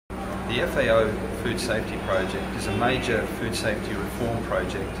The FAO Food Safety Project is a major food safety reform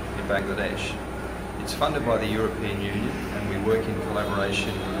project in Bangladesh. It's funded by the European Union and we work in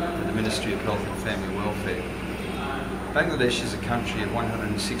collaboration with the Ministry of Health and Family Welfare. Bangladesh is a country of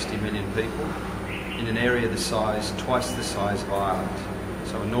 160 million people in an area twice the size of Ireland,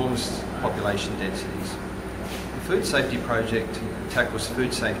 so enormous population densities. The Food Safety Project tackles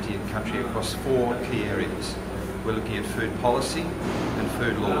food safety in the country across 4 key areas. We're looking at food policy and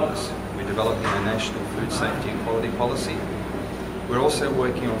food laws. We're developing a national food safety and quality policy. We're also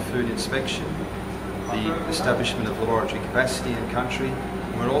working on food inspection, the establishment of laboratory capacity in the country.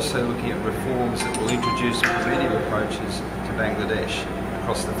 We're also looking at reforms that will introduce preventive approaches to Bangladesh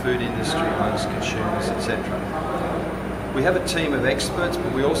across the food industry, amongst consumers, etc. We have a team of experts,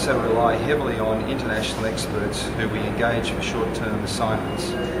 but we also rely heavily on international experts who we engage for short-term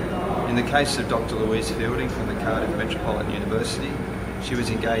assignments. In the case of Dr Louise Fielding from the Cardiff Metropolitan University, she was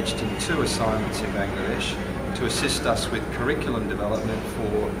engaged in 2 assignments in Bangladesh to assist us with curriculum development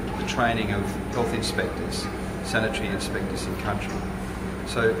for the training of health inspectors, sanitary inspectors in country.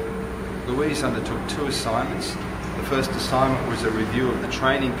 So Louise undertook 2 assignments. The first assignment was a review of the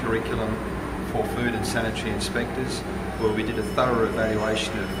training curriculum for food and sanitary inspectors, where we did a thorough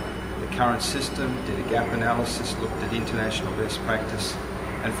evaluation of the current system, did a gap analysis, looked at international best practice,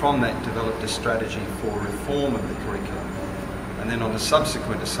 and from that developed a strategy for reform of the curriculum. And then on a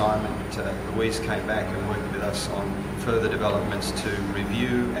subsequent assignment, Louise came back and worked with us on further developments to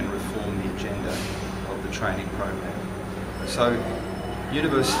review and reform the agenda of the training program. So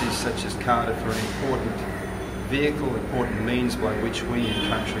universities such as Cardiff are an important vehicle, important means by which we in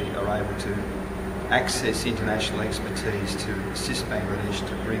country are able to access international expertise to assist Bangladesh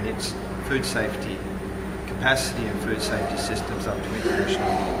to bring its food safety capacity and food safety systems up to international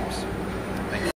norms.